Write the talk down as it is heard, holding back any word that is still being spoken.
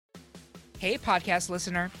Hey, podcast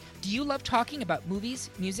listener. Do you love talking about movies,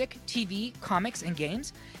 music, TV, comics, and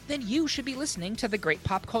games? Then you should be listening to The Great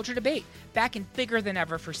Pop Culture Debate, back and bigger than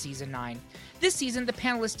ever for Season 9. This season, the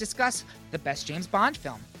panelists discuss the best James Bond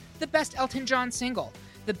film, the best Elton John single,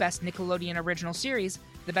 the best Nickelodeon original series,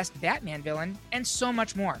 the best Batman villain, and so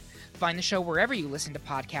much more. Find the show wherever you listen to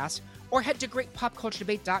podcasts, or head to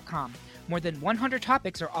greatpopculturedebate.com. More than 100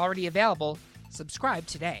 topics are already available. Subscribe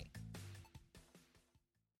today.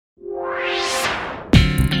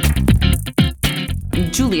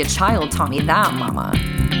 Julia Child taught me that, mama.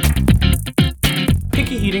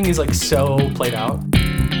 Picky eating is like so played out.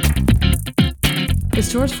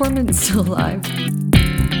 Is George Foreman still alive?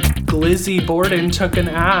 Glizzy Borden took an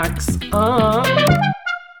axe.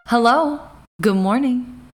 Hello. Good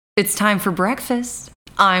morning. It's time for breakfast.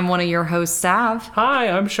 I'm one of your hosts, Sav. Hi,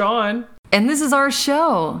 I'm Sean. And this is our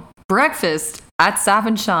show, Breakfast at Sav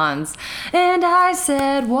and Sean's. And I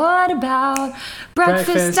said, what about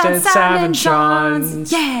breakfast at Sav and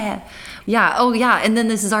Sean's? Yeah. Yeah. Oh, yeah. And then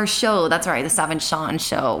this is our show. That's right. The Sav and Sean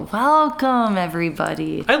show. Welcome,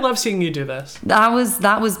 everybody. I love seeing you do this. That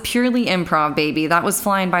was purely improv, baby. That was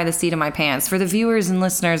flying by the seat of my pants. For the viewers and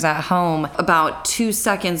listeners at home, about 2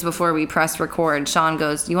 seconds before we pressed record, Sean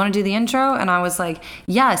goes, "You want to do the intro?" And I was like,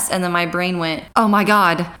 yes. And then my brain went, oh my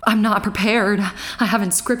God, I'm not prepared. I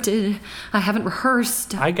haven't scripted. I haven't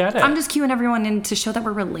rehearsed. I get it. I'm just cueing everyone in to show that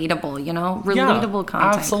we're relatable, you know? Relatable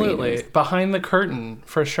content. Absolutely. Creators. Behind the curtain,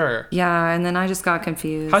 for sure. Yeah. And then I just got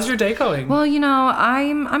confused. How's your day going? Well, you know,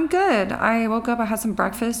 I'm good. I woke up, I had some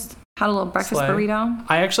breakfast, had a little breakfast burrito.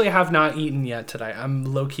 I actually have not eaten yet today. I'm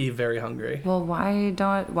low-key very hungry. Well, why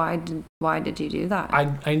did you do that?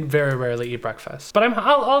 I very rarely eat breakfast, but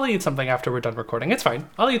I'll eat something after we're done recording. It's fine.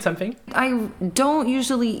 I'll eat something. I don't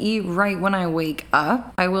usually eat right when I wake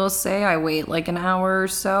up. I will say I wait like an hour or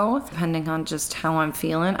so, depending on just how I'm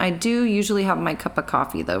feeling. I do usually have my cup of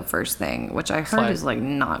coffee though first thing, which I heard is like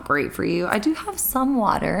not great for you. I do have some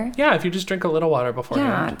water. Yeah, if you just drink a little water beforehand.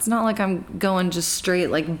 Yeah, it's not like I'm going just straight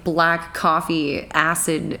like black coffee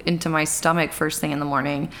acid into my stomach first thing in the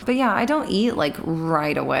morning. But yeah, I don't eat like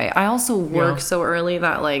right away. I also work so early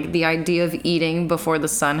that like the idea of eating before the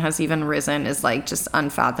sun has even risen is like just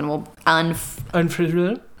unfathomable.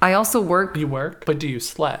 I also work. You work, but do you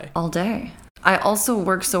slay? All day. I also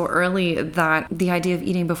work so early that the idea of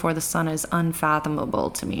eating before the sun is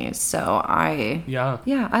unfathomable to me. So I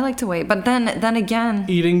like to wait. But then again,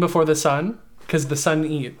 eating before the sun? Because the sun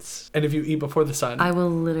eats. And if you eat before the sun... I will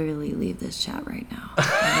literally leave this chat right now.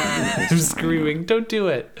 I'm screaming, don't do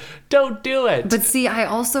it. Don't do it. But see, I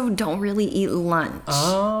also don't really eat lunch.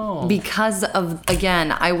 Oh. Because of,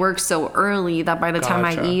 again, I work so early that by the time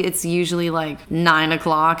I eat, it's usually like 9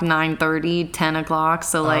 o'clock, 9:30, 10 o'clock.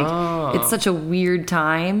 So like, it's such a weird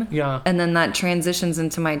time. Yeah. And then that transitions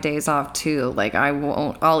into my days off too. Like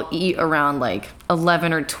I'll eat around like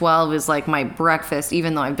 11 or 12 is like my breakfast,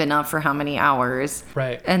 even though I've been up for how many hours.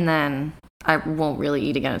 Right. And then I won't really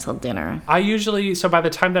eat again until dinner. So by the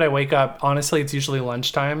time that I wake up, honestly, it's usually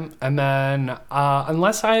lunchtime. And then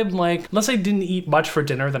unless I didn't eat much for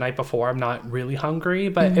dinner the night before, I'm not really hungry.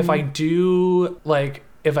 But if I do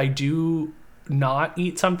not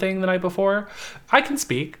eat something the night before, I can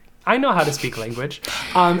speak. I know how to speak language.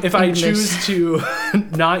 If I choose to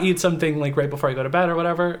not eat something like right before I go to bed or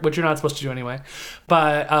whatever, which you're not supposed to do anyway,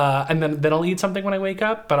 but and then I'll eat something when I wake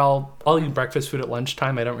up. But I'll eat breakfast food at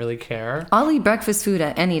lunchtime. I don't really care. I'll eat breakfast food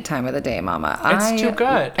at any time of the day, Mama. It's too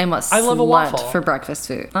good. I love a waffle for breakfast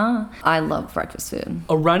food. I love breakfast food.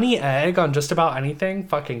 A runny egg on just about anything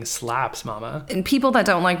fucking slaps, Mama. And people that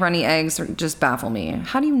don't like runny eggs just baffle me.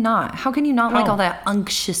 How can you not like all that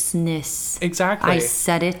unctuousness? Exactly. I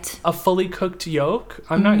said it. A fully cooked yolk,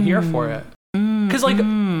 I'm not here for it. Because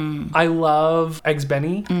I love Eggs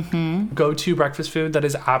Benny. Go-to breakfast food that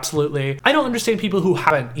is absolutely... I don't understand people who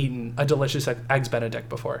haven't eaten a delicious Eggs Benedict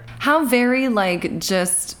before. How very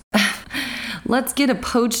just... Let's get a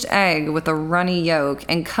poached egg with a runny yolk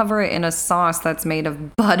and cover it in a sauce that's made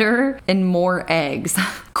of butter and more eggs.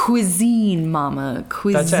 Cuisine, mama.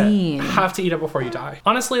 Cuisine. That's it. Have to eat it before you die.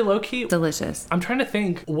 Honestly, low-key. Delicious. I'm trying to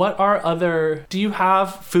think, do you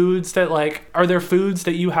have foods that are there foods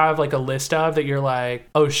that you have like a list of that you're like,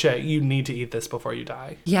 oh shit, you need to eat this before you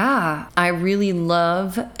die? Yeah. I really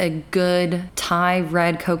love a good Thai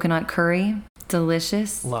red coconut curry.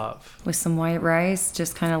 Delicious. Love. With some white rice,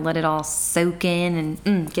 just kind of let it all soak in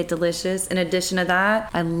and get delicious. In addition to that,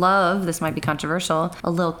 I love, this might be controversial, a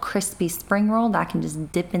little crispy spring roll that I can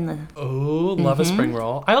just dip in the... Oh, love a spring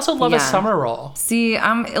roll. I also love a summer roll. See,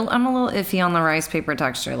 I'm a little iffy on the rice paper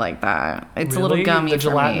texture like that. It's Really? a little gummy The for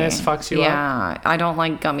me. gelatinous fucks you up? Yeah, I don't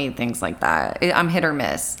like gummy things like that. I'm hit or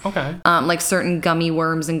miss. Okay. Like certain gummy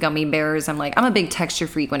worms and gummy bears, I'm a big texture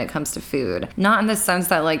freak when it comes to food. Not in the sense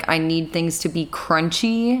that like I need things to be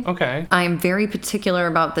crunchy. Okay. I'm very particular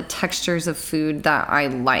about the textures of food that I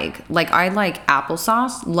like. Like I like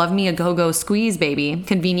applesauce. Love me a go-go squeeze, baby.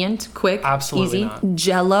 Convenient, quick, Absolutely easy. not.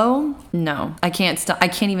 Jello? No. I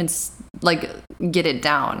can't even get it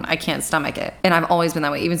down. I can't stomach it. And I've always been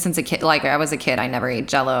that way. Even since I was a kid, I never ate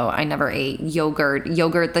Jello. I never ate yogurt.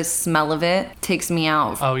 Yogurt, the smell of it takes me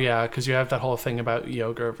out. Oh yeah, because you have that whole thing about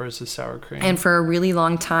yogurt versus sour cream. And for a really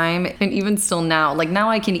long time, and even still now, like now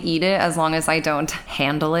I can eat it as long as I don't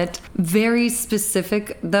handle it. Very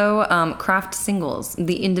specific though, Kraft singles,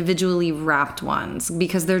 the individually wrapped ones,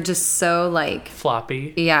 because they're just so like...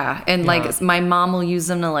 floppy. Yeah, and like my mom will use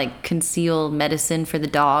them to like conceal medicine for the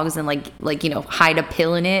dogs and like hide a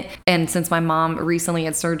pill in it. And since my mom recently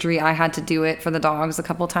had surgery, I had to do it for the dogs a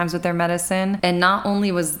couple times with their medicine. And not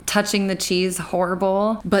only was touching the cheese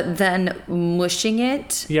horrible, but then mushing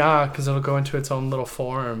it. Yeah, because it'll go into its own little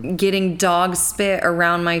form. Getting dog spit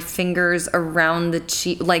around my fingers, around the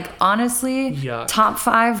cheese. Like honestly, Yuck. top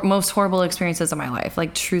 5 most horrible experiences of my life.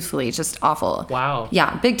 Like truthfully, just awful. Wow.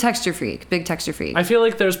 Yeah, big texture freak. I feel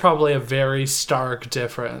like there's probably a very stark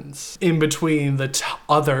difference in between the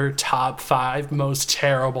other top 5 most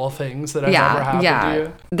terrible things that have ever happened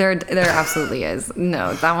to you. There absolutely is.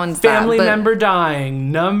 No, that one's Family member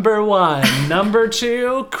dying, number 1. Number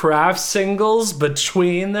 2, Kraft singles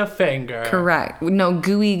between the finger. Correct. No,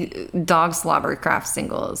 gooey dog slobber Kraft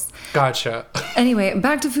singles. Gotcha. Anyway,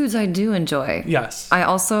 back to foods I do enjoy. Yes. I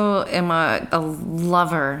also am a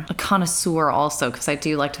lover, a connoisseur also, because I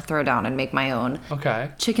do like to throw down and make my own.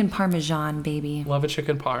 Okay. Chicken parmesan, baby. Love a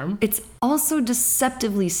chicken parm. It's also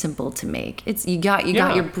deceptively simple to make. You got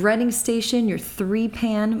your breading station, your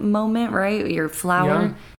 3-pan moment, right? Your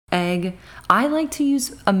flour, egg. I like to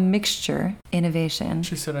use a mixture innovation.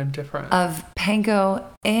 She said I'm different. Of panko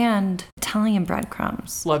and Italian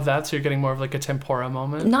breadcrumbs. Love that. So you're getting more of like a tempura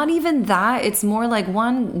moment. Not even that. It's more like,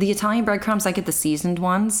 1, the Italian breadcrumbs, I get the seasoned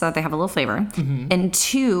ones so that they have a little flavor. Mm-hmm. And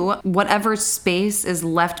 2, whatever space is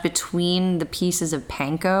left between the pieces of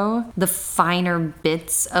panko, the finer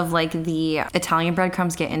bits of like the Italian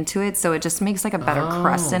breadcrumbs get into it. So it just makes like a better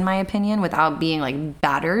crust in my opinion without being like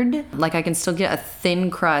battered. Like I can still get a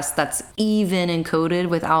thin crust that's even and coated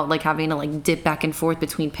without like having to like dip back and forth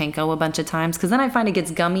between panko a bunch of times, because then I find it gets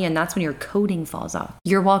gummy and that's when your coating falls off.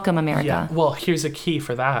 You're welcome, America. Yeah. Well, here's a key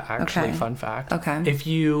for that actually. Okay. Fun fact. Okay. If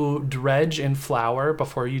you dredge in flour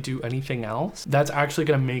before you do anything else, that's actually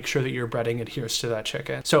going to make sure that your breading adheres to that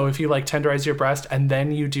chicken. So if you like tenderize your breast and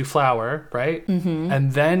then you do flour, right? Mm-hmm.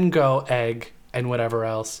 And then go egg and whatever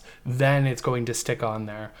else, then it's going to stick on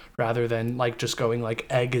there rather than like just going like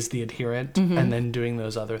egg is the adherent and then doing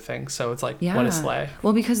those other things. So it's like, what a slay.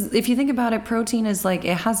 Well, because if you think about it, protein is like,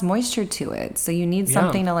 it has moisture to it. So you need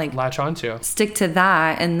something to like latch onto. Stick to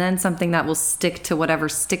that, and then something that will stick to whatever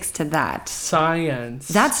sticks to that. Science.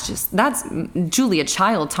 That's Julia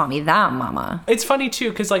Child taught me that, mama. It's funny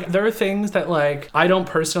too, because like there are things that like I don't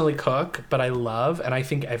personally cook, but I love, and I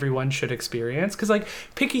think everyone should experience, because like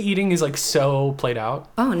picky eating is like so played out.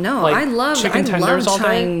 Oh no, like, I love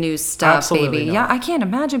trying new stuff. Absolutely baby. Not. Yeah, I can't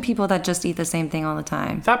imagine people that just eat the same thing all the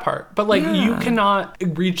time. That part. But like you cannot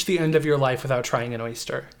reach the end of your life without trying an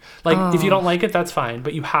oyster. Like if you don't like it, that's fine,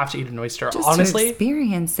 but you have to eat an oyster. Just honestly, to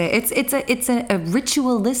experience it. It's a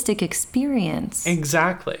ritualistic experience.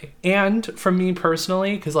 Exactly. And for me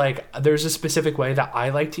personally, because like there's a specific way that I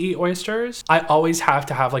like to eat oysters, I always have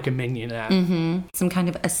to have like a mignonette. Mm-hmm. Some kind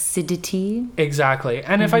of acidity. Exactly.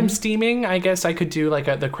 And if I'm steaming, I guess I could do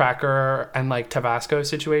like the cracker and like Tabasco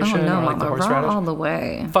situation, or like the horseradish. All the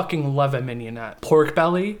way. Fucking love a mignonette. Pork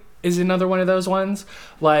belly is another one of those ones.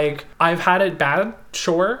 Like I've had it bad,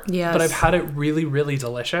 sure, yes, but I've had it really, really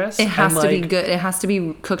delicious. It has to be good. It has to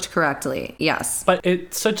be cooked correctly. Yes. But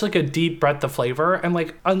it's such like a deep breadth of flavor, and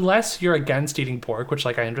like unless you're against eating pork, which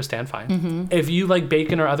like I understand, fine. If you like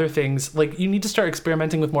bacon or other things, like you need to start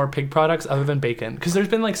experimenting with more pig products other than bacon, because there's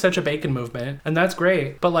been like such a bacon movement, and that's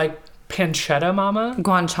great. But like pancetta, mama,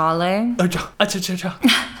 guanciale,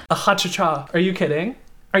 a ha-cha-cha. Are you kidding?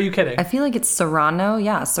 Are you kidding? I feel like it's Serrano.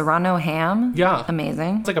 Yeah, Serrano ham. Yeah.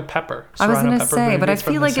 Amazing. It's like a pepper. I was going to say, but I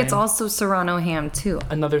feel like it's also Serrano ham too.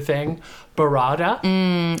 Another thing, burrata.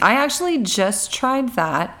 I actually just tried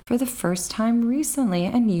that for the first time recently,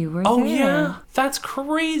 and you were Oh, there. yeah. That's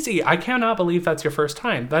crazy. I cannot believe that's your first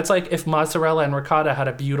time. That's like if mozzarella and ricotta had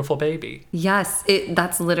a beautiful baby. Yes,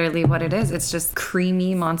 that's literally what it is. It's just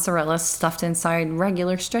creamy mozzarella stuffed inside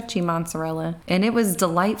regular stretchy mozzarella. And it was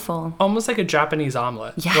delightful. Almost like a Japanese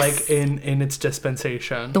omelet. Yes. Like in its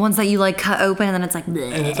dispensation. The ones that you like cut open and then it's like, bleh.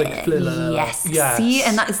 And it's like, yes. Yes. See,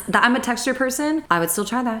 and that I'm a texture person. I would still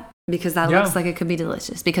try that. Because that looks like it could be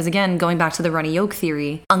delicious. Because again, going back to the runny yolk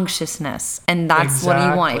theory, unctuousness. And that's what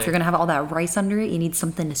you want. If you're going to have all that rice under it, you need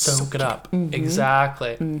something to soak it up.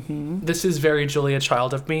 Exactly. This is very Julia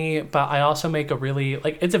Child of me, but I also make a really,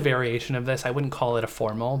 like, it's a variation of this. I wouldn't call it a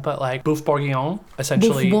formal, but like boeuf bourguignon,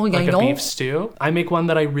 essentially like a beef stew. I make one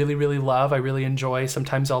that I really, really love. I really enjoy.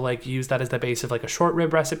 Sometimes I'll like use that as the base of like a short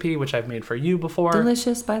rib recipe, which I've made for you before.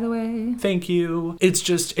 Delicious, by the way. Thank you. It's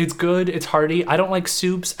good. It's hearty. I don't like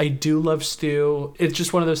soups. I do love stew. It's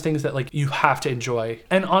just one of those things that like you have to enjoy.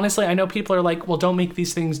 And honestly, I know people are like, well, don't make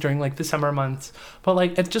these things during like the summer months, but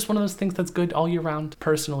like it's just one of those things that's good all year round,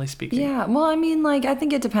 personally speaking. Yeah, well, I mean, like I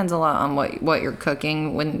think it depends a lot on what you're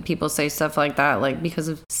cooking when people say stuff like that, like because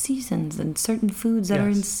of seasons and certain foods that are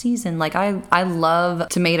in season. Like I love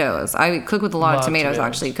tomatoes. I cook with a lot of tomatoes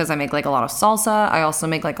actually because I make like a lot of salsa. I also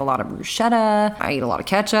make like a lot of bruschetta. I eat a lot of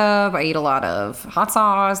ketchup. I eat a lot of hot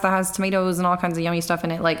sauce that has tomatoes and all kinds of yummy stuff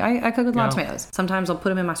in it. Like I cook with a lot of tomatoes. Sometimes I'll put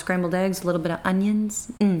them in my scrambled eggs, a little bit of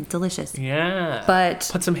onions. Delicious. Yeah. But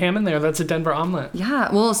put some ham in there. That's a Denver omelet.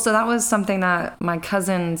 Yeah. Well, so that was something that my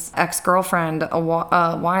cousin's ex-girlfriend a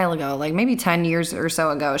while ago, like maybe 10 years or so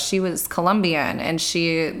ago, she was Colombian and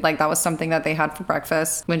she like that was something that they had for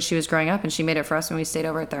breakfast when she was growing up and she made it for us when we stayed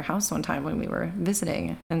over at their house one time when we were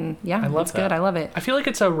visiting. And yeah, it's good. I love it. I feel like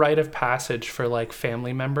it's a rite of passage for like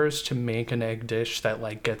family members to make an egg dish that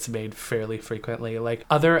like gets made fairly frequently. Like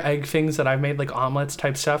other egg things that I've made, like omelets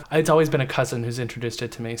type stuff, it's always been a cousin who's introduced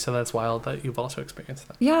it to me, so that's wild that you've also experienced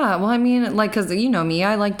that. Yeah, well, I mean, like, because you know me,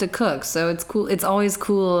 I like to cook, so it's cool. It's always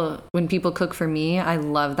cool when people cook for me. I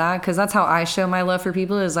love that because that's how I show my love for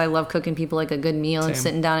people is I love cooking people like a good meal and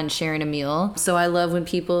sitting down and sharing a meal. So I love when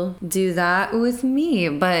people do that with me.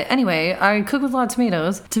 But anyway, I cook with a lot of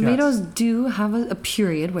tomatoes. Tomatoes do have a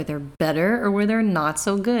period where they're better or where they're not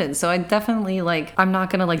so good. So I definitely like, I'm not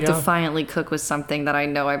going to like defiantly cook with something that I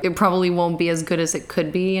know it probably won't be as good as it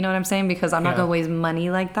could be. You know what I'm saying? Because I'm not going to waste money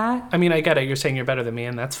like that. I mean, I get it. You're saying you're better than me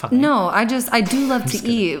and that's fine. No, I do love to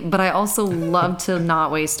eat, but I also love to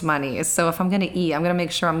not waste money. So if I'm going to eat, I'm going to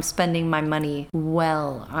make sure I'm spending my money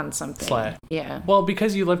well on something. Slay. Yeah. Well,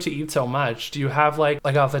 because you love to eat so much, do you have like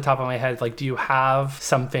off the top of my head, like do you have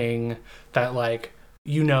something that like,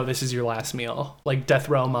 you know, this is your last meal, like Death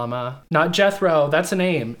Row Mama, not Jethro, that's a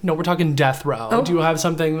name. No, we're talking Death Row. Oh. Do you have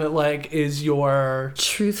something that like is your...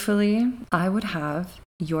 Truthfully, I would have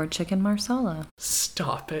your chicken marsala.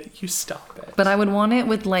 Stop it. You stop it. But I would want it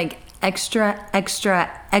with like extra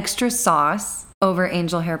sauce over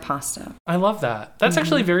angel hair pasta. I love that. That's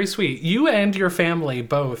actually very sweet. You and your family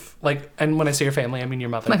both, like, and when I say your family, I mean your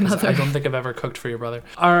mother. My mother. I don't think I've ever cooked for your brother.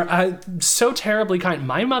 Are so terribly kind.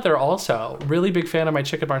 My mother also, really big fan of my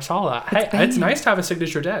chicken marsala. Hey, it's nice to have a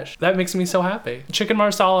signature dish. That makes me so happy. Chicken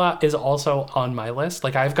marsala is also on my list.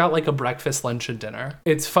 Like, I've got like a breakfast, lunch, and dinner.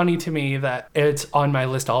 It's funny to me that it's on my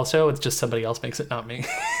list also. It's just somebody else makes it, not me.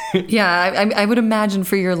 Yeah, I would imagine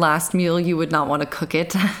for your last meal, you would not want to cook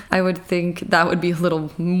it. I would think that would be a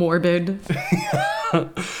little morbid.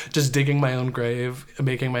 Just digging my own grave,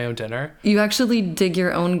 making my own dinner. You actually dig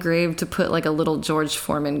your own grave to put like a little George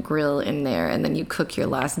Foreman grill in there, and then you cook your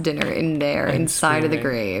last dinner in there inside of the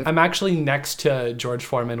grave. I'm actually next to George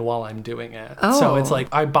Foreman while I'm doing it. Oh. So it's like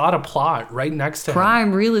I bought a plot right next to him.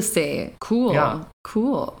 Prime real estate. Cool. Yeah.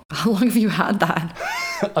 Cool. How long have you had that?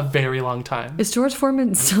 A very long time. Is George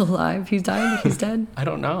Foreman still alive? He's died? He's dead? I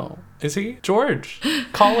don't know. Is he? George,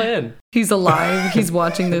 call in. He's alive. He's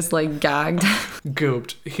watching this like gagged.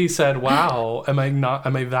 Gooped. He said, wow, am I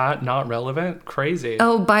that not relevant? Crazy.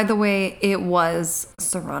 Oh, by the way, it was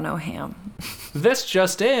Serrano ham. This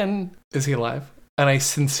just in. Is he alive? And I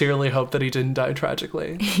sincerely hope that he didn't die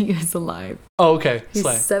tragically. He is alive. Oh, okay. He's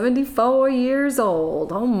Slay. 74 years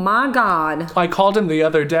old. Oh my God. I called him the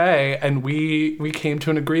other day and we came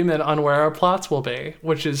to an agreement on where our plots will be,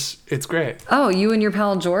 which is, it's great. Oh, you and your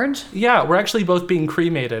pal George? Yeah, we're actually both being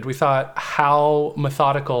cremated. We thought how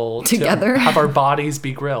methodical together to have our bodies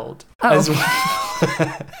be grilled. Oh. As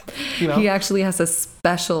well. You know? He actually has a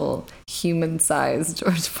special human-sized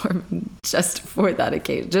George Foreman just for that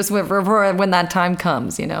occasion, just for when that time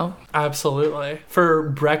comes, you know? Absolutely. For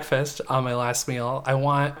breakfast on my last meal, I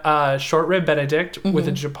want a short rib Benedict with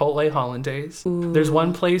a Chipotle hollandaise. Ooh. There's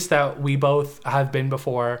one place that we both have been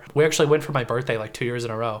before. We actually went for my birthday like 2 years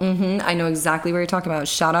in a row. I know exactly what you're talking about.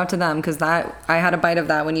 Shout out to them, because I had a bite of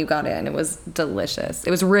that when you got it, and it was delicious.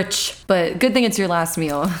 It was rich, but good thing it's your last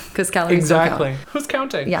meal, because calories Exactly. don't count. Who's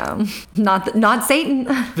counting? Yeah, not Satan.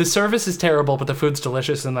 The service is terrible, but the food's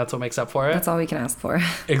delicious, and that's what makes up for it. That's all we can ask for.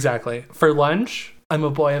 Exactly. For lunch, I'm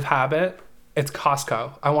a boy of habit. It's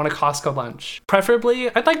Costco. I want a Costco lunch.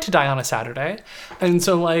 Preferably, I'd like to die on a Saturday. And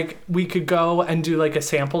so, like, we could go and do, like, a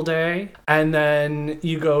sample day. And then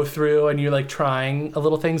you go through and you're, like, trying a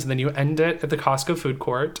little things. And then you end it at the Costco food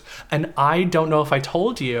court. And I don't know if I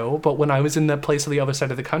told you, but when I was in the place on the other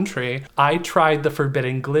side of the country, I tried the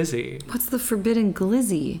forbidden glizzy. What's the forbidden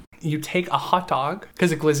glizzy? You take a hot dog,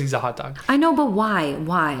 because a glizzy's a hot dog. I know, but why?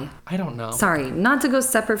 Why? I don't know. Sorry, not to go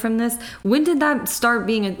separate from this. When did that start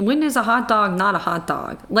being when is a hot dog not a hot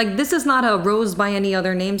dog? Like, this is not a rose by any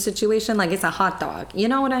other name situation. Like, it's a hot dog. You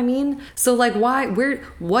know what I mean? So, like,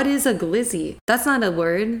 what is a glizzy? That's not a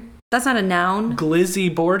word. That's not a noun.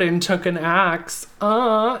 Glizzy Borden took an axe,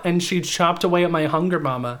 and she chopped away at my hunger,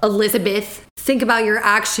 mama. Elizabeth, think about your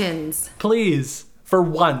actions. Please, for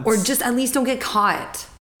once. Or just at least don't get caught.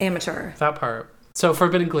 Amateur. That part. So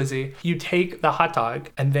forbidden glizzy, you take the hot dog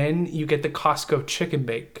and then you get the Costco chicken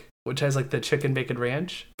bake, which has like the chicken bacon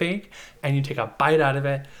ranch bake, and you take a bite out of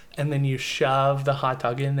it and then you shove the hot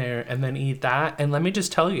dog in there and then eat that. And let me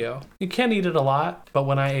just tell you, you can't eat it a lot, but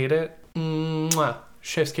when I ate it,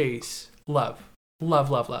 chef's kiss. Love. Love,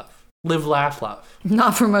 love, love. Live, laugh, love.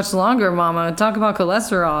 Not for much longer, mama. Talk about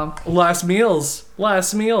cholesterol. Last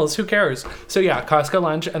meals. Who cares? So yeah, Costco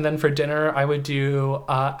lunch. And then for dinner, I would do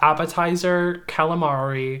appetizer,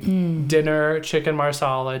 calamari, dinner, chicken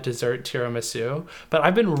marsala, dessert, tiramisu. But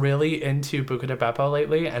I've been really into Buca di Beppo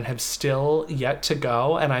lately and have still yet to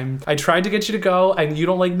go. And I tried to get you to go and you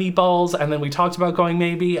don't like meatballs. And then we talked about going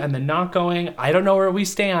maybe and then not going. I don't know where we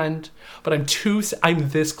stand, but I'm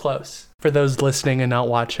this close. For those listening and not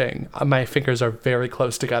watching, my fingers are very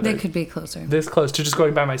close together. They could be closer. This close to just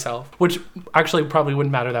going by myself, which actually probably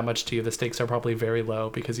wouldn't matter that much to you. The stakes are probably very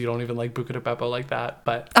low because you don't even like Buca di Beppo like that.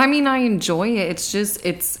 But I mean, I enjoy it. It's just,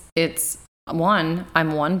 it's one,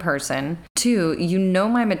 I'm one person. Two,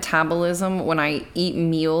 my metabolism when I eat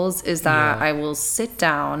meals is that I will sit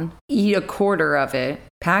down, eat a quarter of it,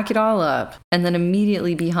 pack it all up, and then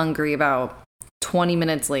immediately be hungry about 20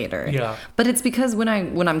 minutes later. Yeah. But it's because when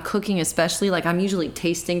I'm cooking, especially, like, I'm usually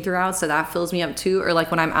tasting throughout, so that fills me up too. Or like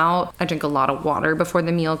when I'm out, I drink a lot of water before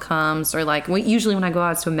the meal comes. Or like usually when I go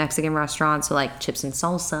out to a Mexican restaurant, so like chips and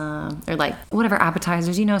salsa or like whatever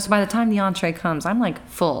appetizers, So by the time the entree comes, I'm like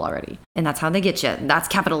full already. And that's how they get you. That's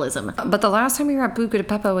capitalism. But the last time we were at Buca di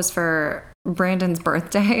Beppo was for Brandon's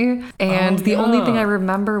birthday, and the only thing I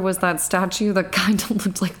remember was that statue that kind of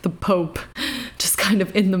looked like the Pope, just kind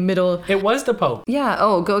of in the middle. It was the Pope. Yeah.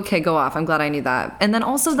 Oh, go off. I'm glad I knew that. And then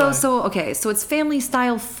also so it's family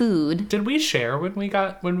style food. Did we share when we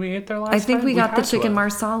ate there last time? I think we got the chicken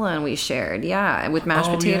marsala and we shared, with mashed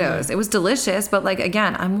potatoes. Yeah. It was delicious, but like,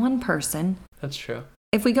 again, I'm one person. That's true.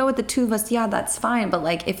 If we go with the two of us, that's fine. But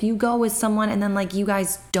like, if you go with someone and then like you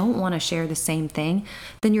guys don't want to share the same thing,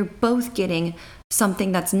 then you're both getting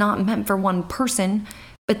something that's not meant for one person.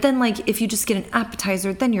 But then like, if you just get an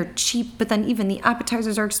appetizer, then you're cheap. But then even the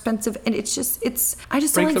appetizers are expensive. And I just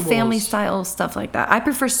don't like family style stuff like that. I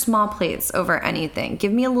prefer small plates over anything.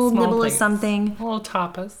 Give me a little nibble of something. A little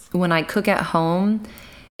tapas. When I cook at home,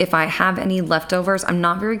 if I have any leftovers, I'm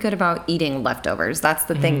not very good about eating leftovers. That's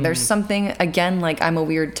the thing. There's something, again, like I'm a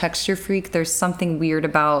weird texture freak. There's something weird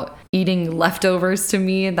about eating leftovers to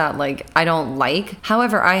me that like I don't like.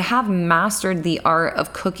 However, I have mastered the art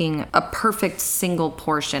of cooking a perfect single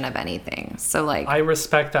portion of anything. So like I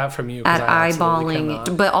respect that from you. At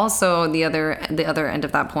eyeballing, but also the other end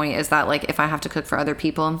of that point is that like if I have to cook for other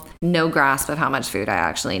people, no grasp of how much food I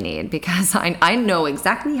actually need, because I know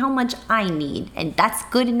exactly how much I need, and that's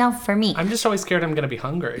good enough for me. I'm just always scared I'm gonna be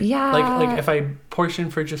hungry. Yeah. Like if I portion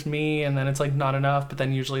for just me and then it's like not enough, but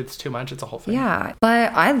then usually it's too much. It's a whole thing. Yeah.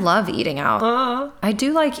 But I love eating out. I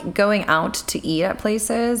do like going out to eat at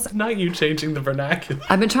places. Not you changing the vernacular.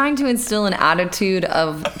 I've been trying to instill an attitude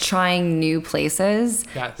of trying new places.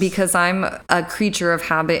 Yes. Because I'm a creature of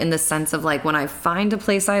habit in the sense of like when I find a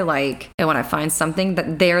place I like and when I find something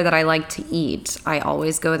that I like to eat, I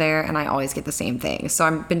always go there and I always get the same thing. So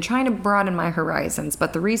I've been trying to broaden my horizons,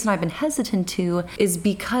 but the reason I've been hesitant to is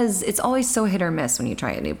because it's always so hit or miss when you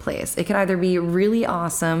try a new place. It could either be really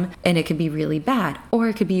awesome and it could be really bad, or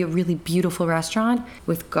it could be a really beautiful restaurant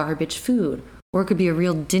with garbage food, Or it could be a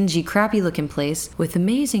real dingy, crappy looking place with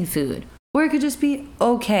amazing food. Or it could just be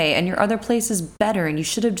okay and your other place is better and you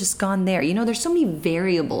should have just gone there. You know, there's so many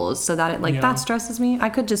variables so that that stresses me. I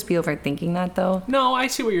could just be overthinking that though. No, I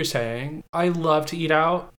see what you're saying. I love to eat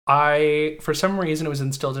out. For some reason, it was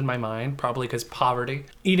instilled in my mind, probably because poverty.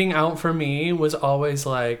 Eating out for me was always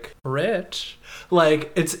like rich.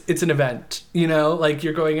 Like it's an event, you know, like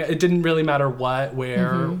you're going, it didn't really matter what,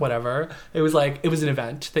 where, whatever. It was like, it was an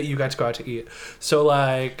event that you got to go out to eat. So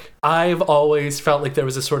like, I've always felt like there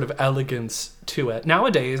was a sort of elegance to it.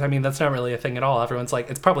 Nowadays, I mean, that's not really a thing at all. Everyone's like,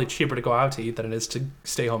 it's probably cheaper to go out to eat than it is to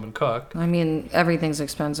stay home and cook. I mean, everything's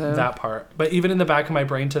expensive. That part. But even in the back of my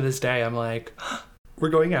brain to this day, I'm like, we're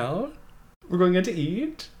going out? We're going out to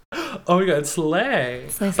eat? Oh my god, slay.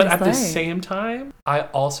 But at the same time, I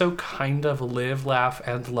also kind of live, laugh,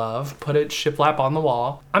 and love. Put it shiplap on the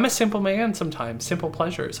wall. I'm a simple man sometimes. Simple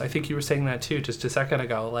pleasures. I think you were saying that too just a second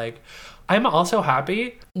ago. Like, I'm also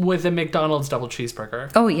happy with a McDonald's double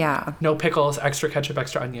cheeseburger. Oh, yeah. No pickles, extra ketchup,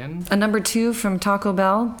 extra onion. A number 2 from Taco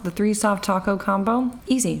Bell, the 3 soft taco combo.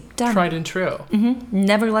 Easy. Done. Tried and true.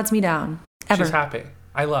 Never lets me down. Ever. She's happy.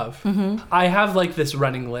 I love. I have like this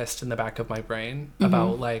running list in the back of my brain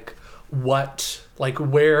about like what, like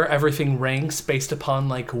where everything ranks based upon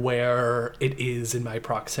like where it is in my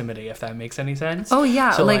proximity, if that makes any sense. Oh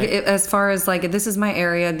yeah, so, as far as like, this is my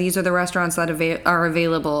area, these are the restaurants that are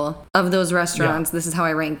available. Of those restaurants, this is how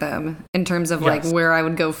I rank them in terms of like where I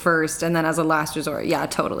would go first, and then as a last resort. Yeah,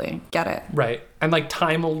 totally. Get it. Right. And like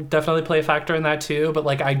time will definitely play a factor in that too, but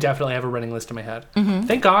like I definitely have a running list in my head.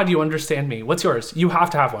 Thank God you understand me. What's yours? You have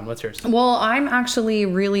to have one. What's yours? Well, I'm actually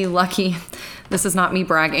really lucky. This is not me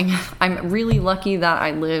bragging. I'm really lucky that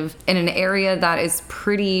I live in an area that is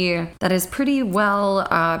pretty well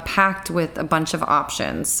packed with a bunch of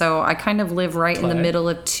options. So I kind of live right in the middle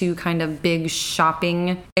of 2 kind of big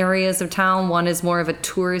shopping areas of town. One is more of a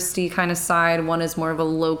touristy kind of side. One is more of a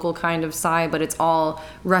local kind of side, but it's all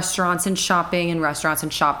restaurants and shopping.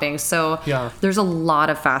 So there's a lot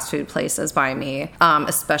of fast food places by me,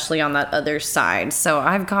 especially on that other side. So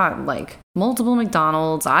I've got like multiple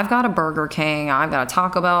McDonald's, I've got a Burger King, I've got a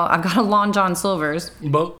Taco Bell, I've got a Long John Silver's,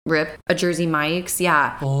 rip, a Jersey Mike's,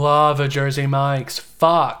 love a Jersey Mike's.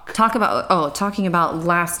 Fuck. Talking about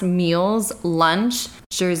last meals, lunch,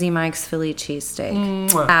 Jersey Mike's Philly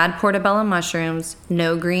cheesesteak. Add portobello mushrooms,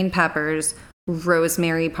 no green peppers,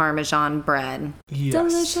 rosemary Parmesan bread. Yes.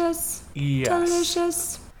 Delicious. Yes.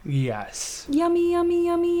 Delicious. Yes. Yummy, yummy,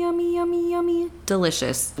 yummy, yummy, yummy, yummy.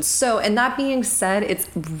 Delicious. So, and that being said, it's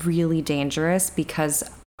really dangerous because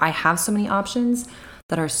I have so many options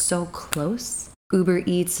that are so close. Uber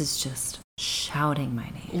Eats is just shouting my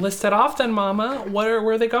name. List it off then, mama. Where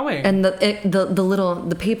are they going? And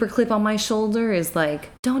the paper clip on my shoulder is like,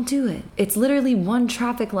 don't do it. It's literally 1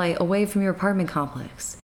 traffic light away from your apartment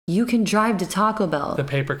complex. You can drive to Taco Bell. The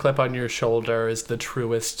paperclip on your shoulder is the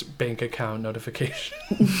truest bank account notification.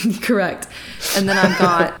 Correct. And then I've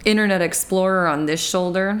got Internet Explorer on this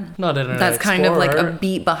shoulder. Not Internet That's Explorer. kind of like a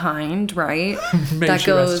beat behind, right? May that she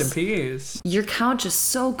goes, rest in peace. Your couch is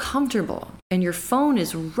so comfortable and your phone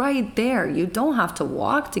is right there. You don't have to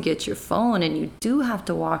walk to get your phone, and you do have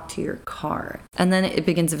to walk to your car. And then it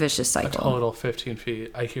begins a vicious cycle. A total 15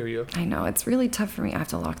 feet. I hear you. I know. It's really tough for me. I have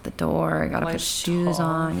to lock the door. I gotta put shoes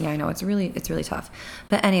on. Yeah, I know. It's really tough.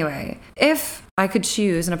 But anyway, if I could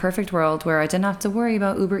choose in a perfect world where I didn't have to worry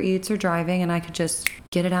about Uber Eats or driving, and I could just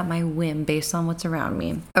get it at my whim based on what's around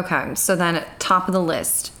me. Okay, so then top of the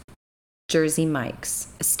list, Jersey Mike's,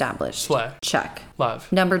 established. Slay. Check. Love.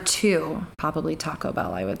 Number 2, probably Taco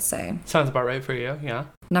Bell, I would say. Sounds about right for you, yeah.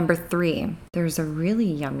 Number 3, there's a really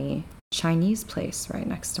yummy Chinese place right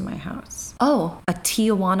next to my house. Oh, a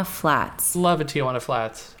Tijuana Flats. Love a Tijuana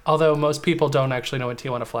Flats. Although most people don't actually know what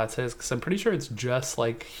Tijuana Flats is, because I'm pretty sure it's just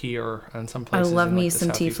like here and some places. I love me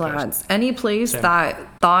some T Flats. Any place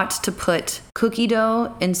that thought to put cookie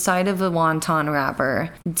dough inside of a wonton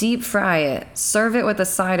wrapper, deep fry it, serve it with a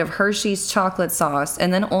side of Hershey's chocolate sauce,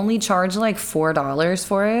 and then only charge like $4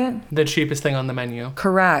 for it. The cheapest thing on the menu.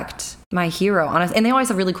 Correct. My hero, honest, and they always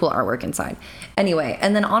have really cool artwork inside. Anyway,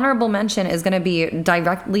 and then honorable mention is going to be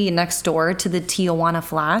directly next door to the Tijuana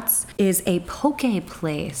Flats is a poke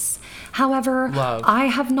place. However, I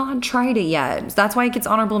have not tried it yet. That's why it gets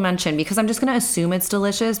honorable mention, because I'm just going to assume it's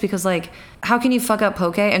delicious, because like, how can you fuck up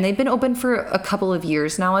poke? And they've been open for a couple of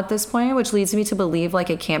years now at this point, which leads me to believe like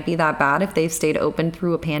it can't be that bad if they've stayed open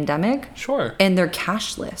through a pandemic. Sure. And they're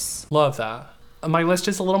cashless. Love that. My list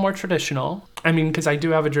is a little more traditional. I mean, because I do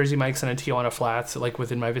have a Jersey Mike's and a Tijuana Flats, like,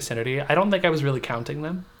 within my vicinity. I don't think I was really counting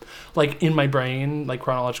them. Like, in my brain, like,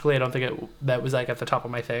 chronologically, I don't think that was, like, at the top of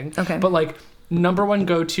my thing. Okay. But, like, number one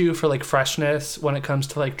go-to for like freshness when it comes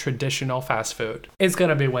to like traditional fast food is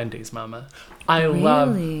gonna be Wendy's, mama. I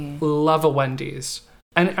love a Wendy's.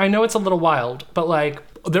 And I know it's a little wild, but like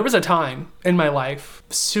there was a time in my life,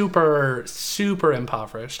 super, super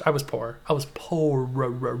impoverished. I was poor. Poor.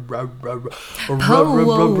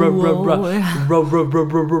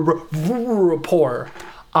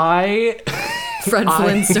 Fred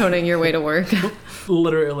Flintstoning your way to work.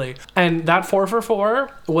 Literally. And that 4 for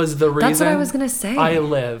 4 was the reason. That's what I was going to say. I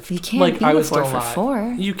lived. You can't beat a 4 for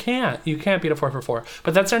 4. You can't beat a 4 for 4.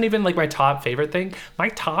 But that's not even like my top favorite thing. My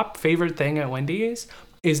top favorite thing at Wendy's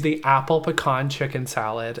is the apple pecan chicken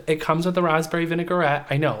salad. It comes with the raspberry vinaigrette.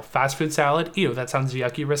 I know, fast food salad. Ew, that sounds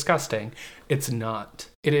yucky, disgusting. It's not.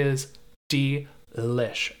 It is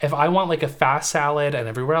delish. If I want like a fast salad and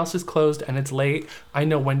everywhere else is closed and it's late, I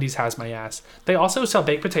know Wendy's has my ass. They also sell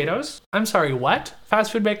baked potatoes. I'm sorry, what?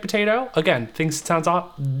 Fast food baked potato? Again, sounds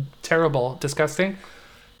terrible, disgusting.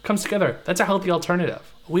 Comes together. That's a healthy alternative.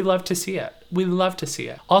 We love to see it.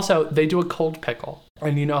 Also, they do a cold pickle.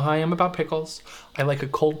 And you know how I am about pickles. I like a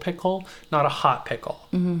cold pickle, not a hot pickle.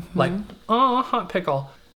 Mm-hmm. Like, hot pickle.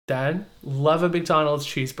 Then, love a McDonald's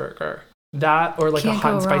cheeseburger. That or like a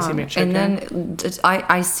hot and spicy McChicken. And then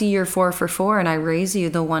I see your 4 for 4 and I raise you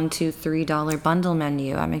the $1, $2, $3 bundle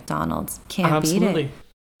menu at McDonald's. Can't beat it.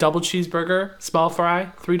 Double cheeseburger, small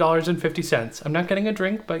fry, $3.50. I'm not getting a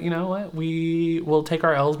drink, but you know what? We will take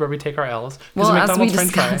our L's where we take our L's. Well, as we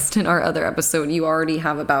discussed in our other episode, you already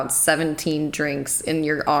have about 17 drinks in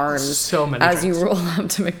your arms so many as drinks. You roll up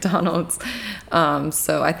to McDonald's.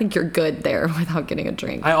 So I think you're good there without getting a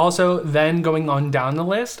drink. I also, then going on down the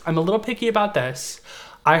list, I'm a little picky about this.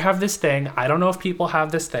 I have this thing. I don't know if people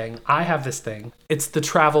have this thing. I have this thing. It's the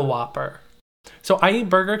Travel Whopper. So I eat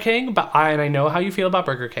Burger King, and I know how you feel about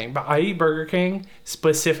Burger King, but I eat Burger King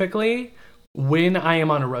specifically when I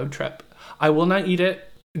am on a road trip. I will not eat it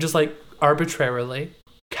just like arbitrarily,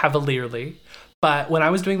 cavalierly. But when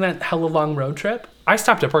I was doing that hella long road trip, I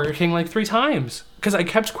stopped at Burger King like 3 times because I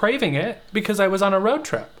kept craving it because I was on a road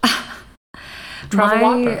trip.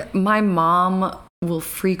 Whopper. My mom will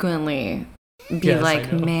frequently be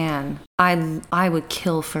like, man, I would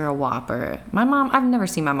kill for a Whopper. My mom, I've never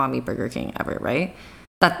seen my mom eat Burger King ever, right?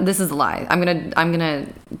 This is a lie. I'm gonna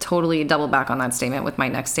totally double back on that statement with my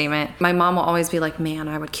next statement. My mom will always be like, man,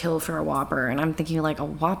 I would kill for a Whopper. And I'm thinking like, a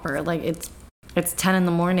Whopper? Like it's 10 in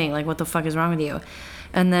the morning. Like, what the fuck is wrong with you?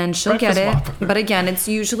 And then she'll get it. Whopper. But again, it's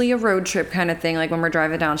usually a road trip kind of thing. Like when we're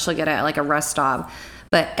driving down, she'll get it at like a rest stop.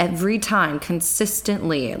 But every time,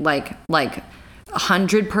 consistently, like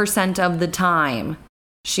 100% of the time,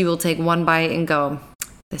 she will take one bite and go,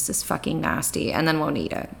 this is fucking nasty, and then won't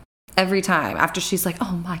eat it. Every time. After she's like,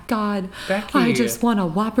 oh my God, Becky, I just want a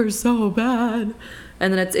Whopper so bad.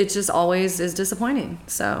 And then it just always is disappointing.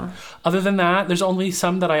 So other than that, there's only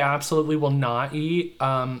some that I absolutely will not eat.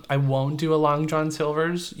 I won't do a Long John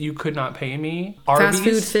Silver's. You could not pay me. Arby's. Fast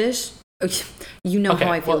food fish? You know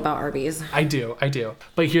how I feel about Arby's. I do.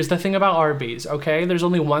 But here's the thing about Arby's, okay? There's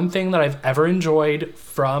only one thing that I've ever enjoyed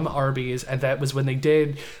from Arby's, and that was when they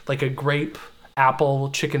did like a grape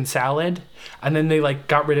apple chicken salad, and then they like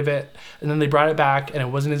got rid of it, and then they brought it back, and it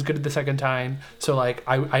wasn't as good the second time. So like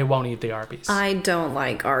I won't eat the Arby's. I don't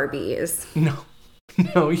like Arby's. No,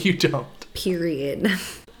 you don't. Period.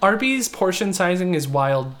 Arby's portion sizing is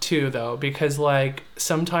wild too, though, because like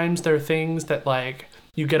sometimes there are things that like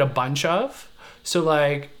you get a bunch of. So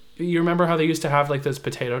like, you remember how they used to have like those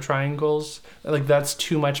potato triangles? Like that's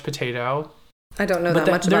too much potato. I don't know that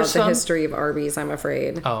much about the history of Arby's, I'm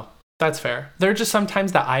afraid. Oh, that's fair. There are just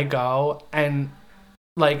sometimes that I go and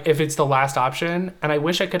like if it's the last option, and I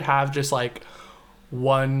wish I could have just like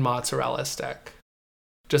one mozzarella stick.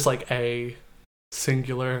 Just like a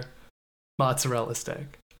singular mozzarella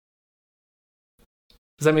stick.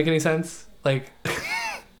 Does that make any sense? Like,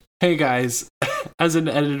 hey guys, as an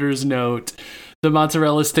editor's note, the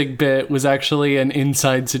mozzarella stick bit was actually an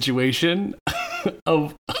inside situation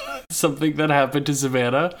of something that happened to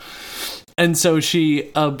Savannah. And so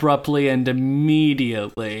she abruptly and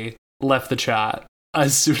immediately left the chat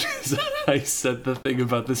as soon as I said the thing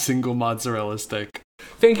about the single mozzarella stick.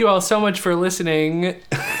 Thank you all so much for listening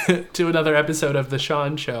to another episode of The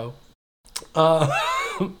Sean Show.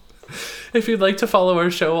 If you'd like to follow our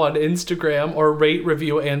show on Instagram or rate,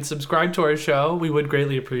 review, and subscribe to our show, we would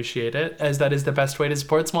greatly appreciate it, as that is the best way to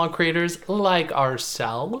support small creators like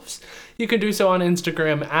ourselves. You can do so on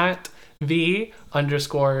Instagram at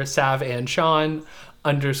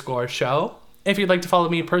 _SavandSean_show. If you'd like to follow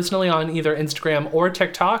me personally on either Instagram or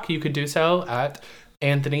TikTok, you could do so at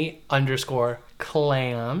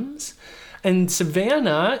Anthony_Clams. And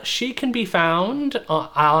Savannah, she can be found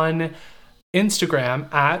on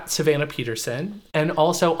Instagram at Savannah Peterson, and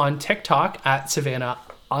also on TikTok at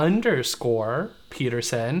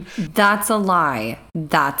Savannah_Peterson. That's a lie.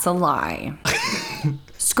 That's a lie.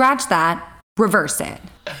 Scratch that. Reverse it.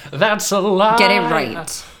 That's a lie. Get it right.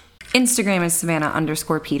 Instagram is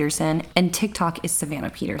Savannah_Peterson, and TikTok is Savannah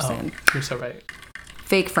Peterson. Oh, you're so right.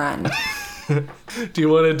 Fake friend. Do you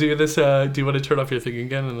want to do this? Do you want to turn off your thing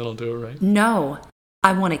again, and then I'll do it right? No.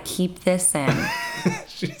 I want to keep this in.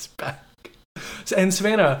 She's back. And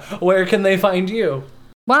Savannah, where can they find you?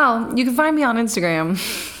 Well, you can find me on Instagram.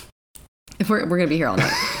 We're going to be here all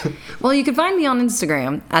night. Well, you can find me on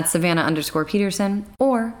Instagram at Savannah_Peterson,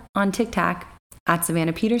 or on TikTok at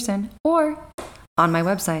Savannah Peterson, or on my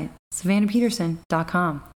website,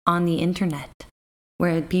 SavannahPeterson.com, on the internet,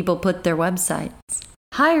 where people put their websites.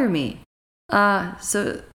 Hire me.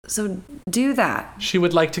 So do that. She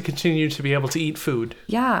would like to continue to be able to eat food.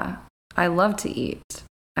 Yeah, I love to eat.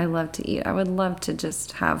 I would love to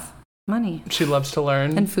just have money. She loves to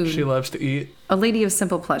learn. And food. She loves to eat. A lady of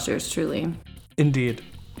simple pleasures, truly. Indeed.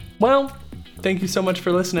 Well, thank you so much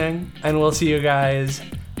for listening, and we'll see you guys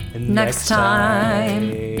next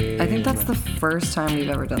time. I think that's the first time we've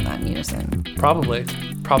ever done that in unison. Probably.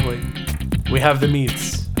 We have the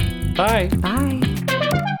meats. Bye.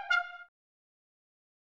 Bye.